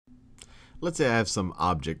Let's say I have some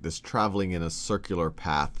object that's traveling in a circular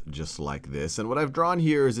path just like this. And what I've drawn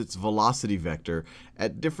here is its velocity vector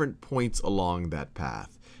at different points along that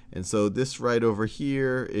path. And so this right over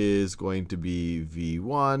here is going to be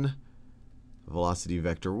v1, velocity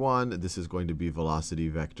vector 1. This is going to be velocity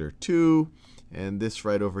vector 2. And this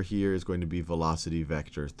right over here is going to be velocity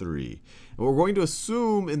vector 3. And what we're going to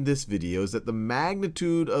assume in this video is that the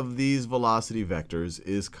magnitude of these velocity vectors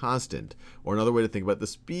is constant. Or another way to think about it, the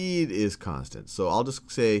speed is constant. So I'll just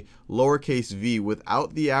say lowercase v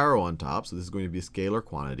without the arrow on top. So this is going to be a scalar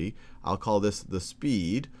quantity. I'll call this the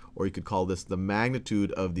speed, or you could call this the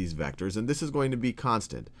magnitude of these vectors. And this is going to be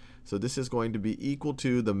constant. So this is going to be equal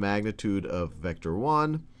to the magnitude of vector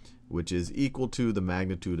 1, which is equal to the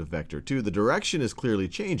magnitude of vector 2. The direction is clearly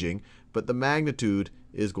changing, but the magnitude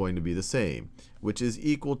is going to be the same, which is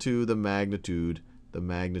equal to the magnitude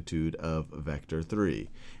of vector 3.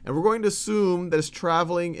 And we're going to assume that it's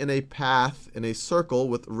traveling in a path in a circle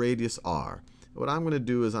with radius r. What I'm going to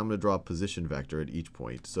do is I'm going to draw a position vector at each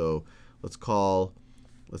point. So let's call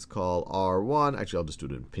r1. Actually, I'll just do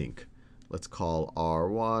it in pink. Let's call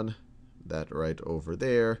r1 that right over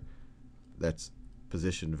there. That's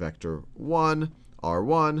position vector 1,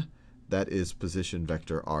 r1. That is position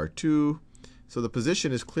vector r2. So the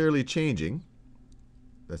position is clearly changing.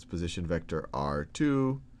 That's position vector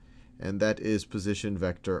r2. And that is position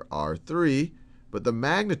vector r3. But the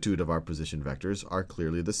magnitude of our position vectors are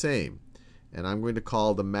clearly the same. And I'm going to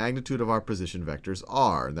call the magnitude of our position vectors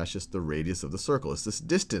r. And that's just the radius of the circle. It's this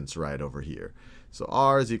distance right over here. So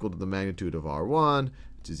r is equal to the magnitude of r1,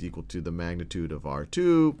 which is equal to the magnitude of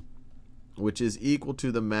r2, which is equal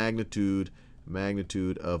to the magnitude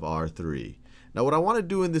of r3. Now what I want to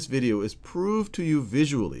do in this video is prove to you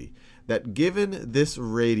visually that given this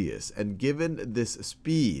radius and given this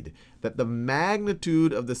speed, that the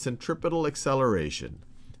magnitude of the centripetal acceleration,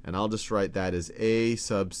 and I'll just write that as a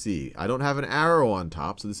sub c. I don't have an arrow on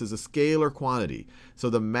top, so this is a scalar quantity. So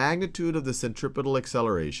the magnitude of the centripetal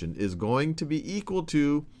acceleration is going to be equal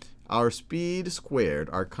to our speed squared,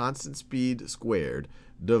 our constant speed squared,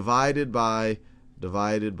 divided by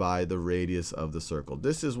the radius of the circle.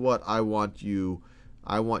 This is what I want you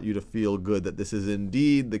to feel good that this is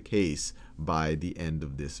indeed the case by the end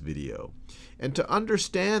of this video. And to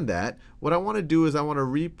understand that, what I want to do is I want to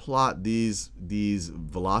replot these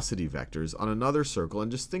velocity vectors on another circle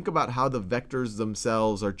and just think about how the vectors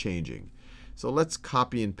themselves are changing. So let's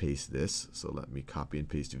copy and paste this. So let me copy and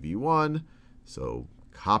paste v1. So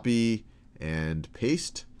copy and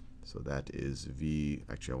paste. So that is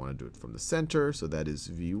actually I want to do it from the center. So that is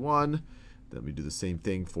v1. Let me do the same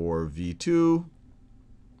thing for v2.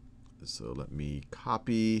 So let me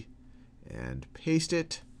copy and paste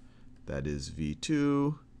it. That is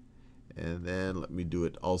v2. And then let me do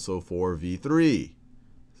it also for v3.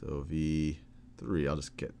 So v3, I'll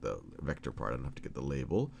just get the vector part. I don't have to get the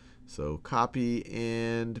label. So copy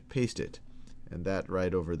and paste it. And that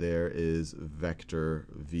right over there is vector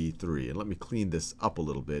v3. And let me clean this up a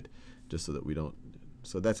little bit just so that we don't.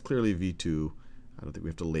 So that's clearly v2. I don't think we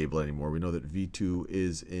have to label it anymore. We know that v2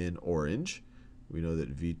 is in orange. We know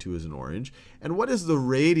that v2 is in orange. And what is the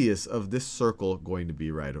radius of this circle going to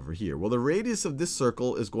be right over here? Well, the radius of this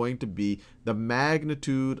circle is going to be the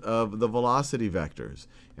magnitude of the velocity vectors.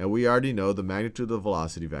 And we already know the magnitude of the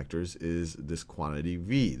velocity vectors is this quantity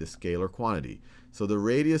v, the scalar quantity. So the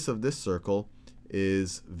radius of this circle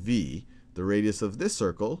is v. The radius of this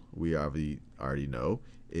circle, we already know,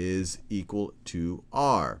 is equal to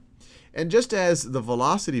r. And just as the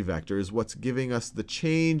velocity vector is what's giving us the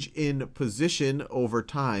change in position over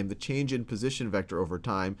time, the change in position vector over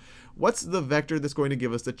time, what's the vector that's going to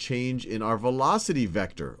give us the change in our velocity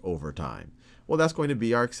vector over time? Well, that's going to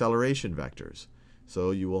be our acceleration vectors.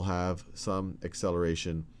 So you will have some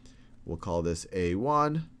acceleration. We'll call this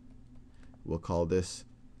a1. We'll call this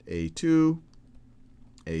a2,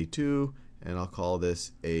 and I'll call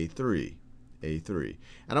this a3.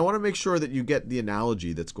 And I want to make sure that you get the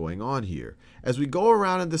analogy that's going on here. As we go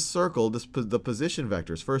around in this circle, the position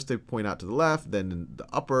vectors, first they point out to the left, then in the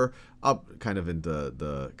up kind of in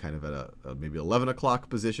the kind of at a maybe 11 o'clock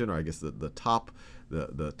position, or I guess the top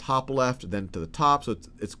left, then to the top. So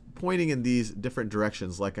it's pointing in these different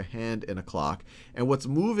directions like a hand in a clock. And what's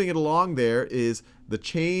moving it along there is the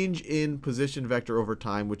change in position vector over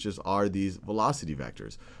time, which are these velocity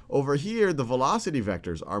vectors. Over here, the velocity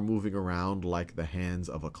vectors are moving around like the hands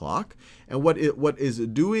of a clock. And what is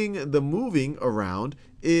doing the moving around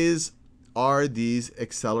are these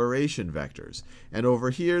acceleration vectors. And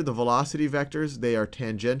over here, the velocity vectors, they are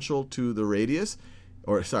tangential to the radius.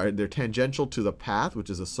 Or sorry, they're tangential to the path, which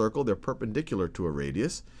is a circle. They're perpendicular to a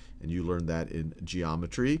radius. And you learned that in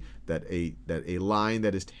geometry, that a line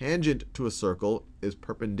that is tangent to a circle is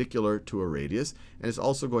perpendicular to a radius, and it's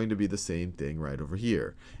also going to be the same thing right over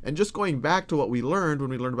here. And just going back to what we learned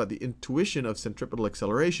when we learned about the intuition of centripetal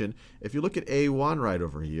acceleration, if you look at a1 right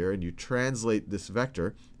over here and you translate this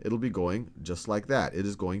vector, it'll be going just like that. It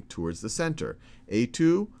is going towards the center.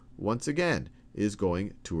 a2, once again, is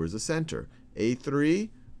going towards the center. a3,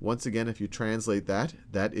 once again, if you translate that,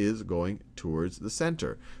 that is going towards the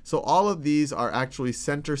center. So all of these are actually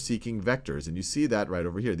center-seeking vectors, and you see that right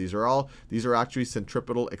over here. These are actually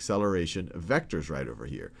centripetal acceleration vectors right over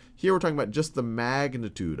here. Here we're talking about just the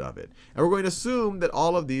magnitude of it. And we're going to assume that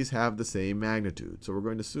all of these have the same magnitude. So we're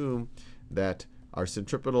going to assume that our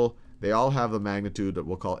centripetal, they all have the magnitude that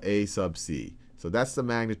we'll call a sub c. So that's the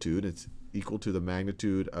magnitude. It's equal to the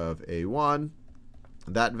magnitude of a1.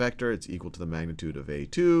 That vector, it's equal to the magnitude of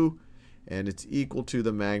a2, and it's equal to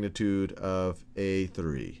the magnitude of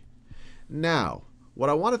a3. Now, what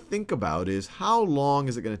I want to think about is how long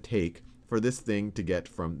is it going to take for this thing to get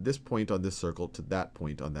from this point on this circle to that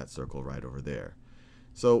point on that circle right over there.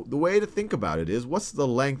 So the way to think about it is, what's the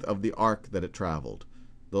length of the arc that it traveled?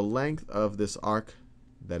 The length of this arc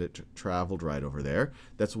that it traveled right over there.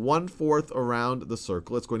 That's 1/4 around the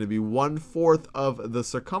circle. It's going to be 1/4 of the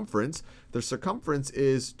circumference. The circumference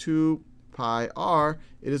is 2 pi r.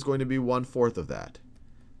 It is going to be 1/4 of that.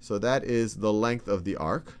 So that is the length of the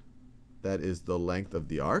arc. That is the length of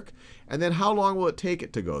the arc. And then how long will it take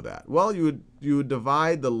it to go that? Well, you would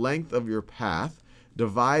divide the length of your path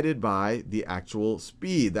divided by the actual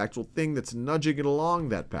speed, the actual thing that's nudging it along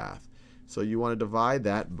that path. So you want to divide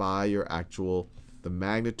that by the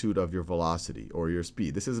magnitude of your velocity or your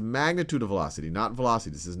speed. This is magnitude of velocity, not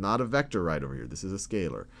velocity. This is not a vector right over here. This is a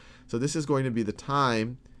scalar. So this is going to be the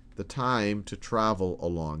time to travel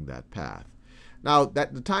along that path. Now,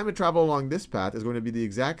 the time to travel along this path is going to be the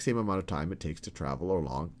exact same amount of time it takes to travel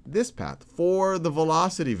along this path for the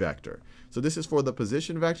velocity vector. So this is for the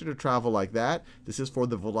position vector to travel like that. This is for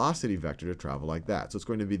the velocity vector to travel like that. So it's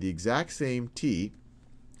going to be the exact same t.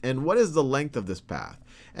 And what is the length of this path?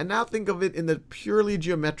 And now think of it in the purely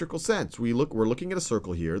geometrical sense. We're looking at a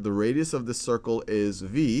circle here. The radius of this circle is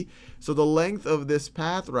v. So the length of this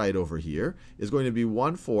path right over here is going to be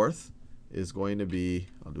 1/4, is going to be,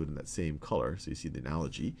 I'll do it in that same color so you see the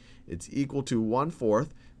analogy. It's equal to 1/4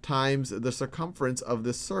 times the circumference of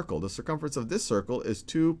this circle. The circumference of this circle is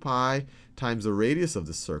 2 pi times the radius of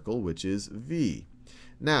this circle, which is v.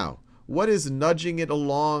 Now, what is nudging it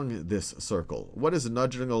along this circle? What is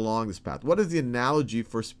nudging along this path? What is the analogy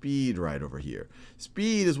for speed right over here?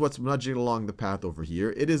 Speed is what's nudging along the path over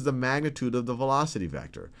here. It is the magnitude of the velocity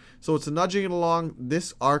vector. So it's nudging it along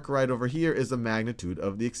this arc right over here is the magnitude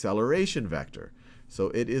of the acceleration vector. So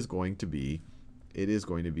it is going to be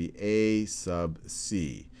a sub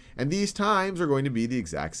c. And these times are going to be the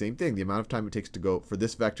exact same thing. The amount of time it takes to go for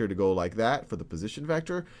this vector to go like that for the position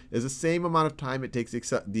vector is the same amount of time it takes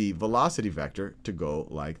the velocity vector to go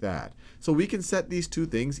like that. So we can set these two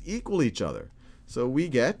things equal each other. So we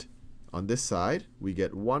get, on this side, we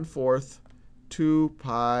get 1/4 2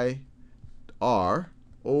 pi r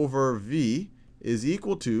over v is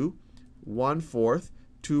equal to 1/4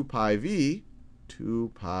 2 pi v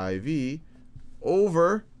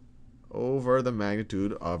over the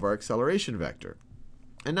magnitude of our acceleration vector.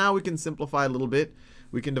 And now we can simplify a little bit.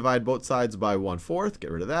 We can divide both sides by 1/4,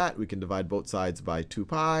 get rid of that. We can divide both sides by 2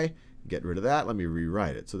 pi, get rid of that. Let me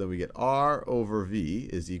rewrite it. So then we get r over v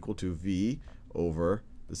is equal to v over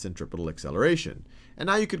the centripetal acceleration. And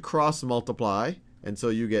now you could cross multiply, and so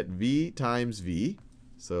you get v times v.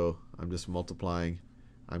 So I'm just multiplying,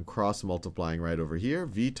 I'm cross multiplying right over here.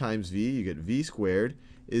 V times v, you get v squared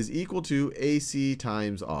is equal to ac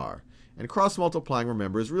times r. And cross multiplying,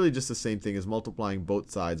 remember, is really just the same thing as multiplying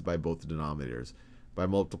both sides by both denominators. By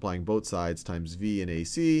multiplying both sides times v and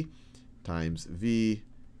ac times v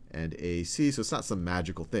and ac. So it's not some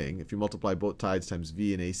magical thing. If you multiply both sides times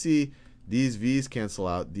v and ac, these v's cancel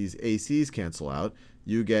out, these ac's cancel out.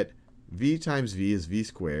 You get v times v is v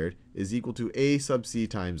squared is equal to a sub c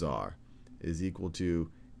times r, is equal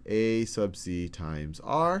to a sub c times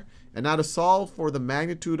r. And now to solve for the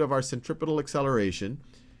magnitude of our centripetal acceleration,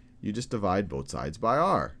 you just divide both sides by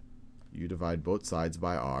r. You divide both sides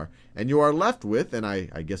by r. And you are left with, and I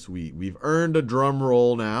guess we've earned a drum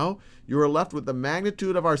roll now, you are left with the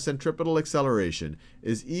magnitude of our centripetal acceleration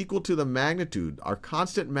is equal to the magnitude, our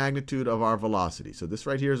constant magnitude of our velocity. So this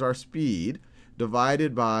right here is our speed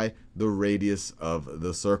divided by the radius of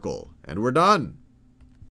the circle. And we're done.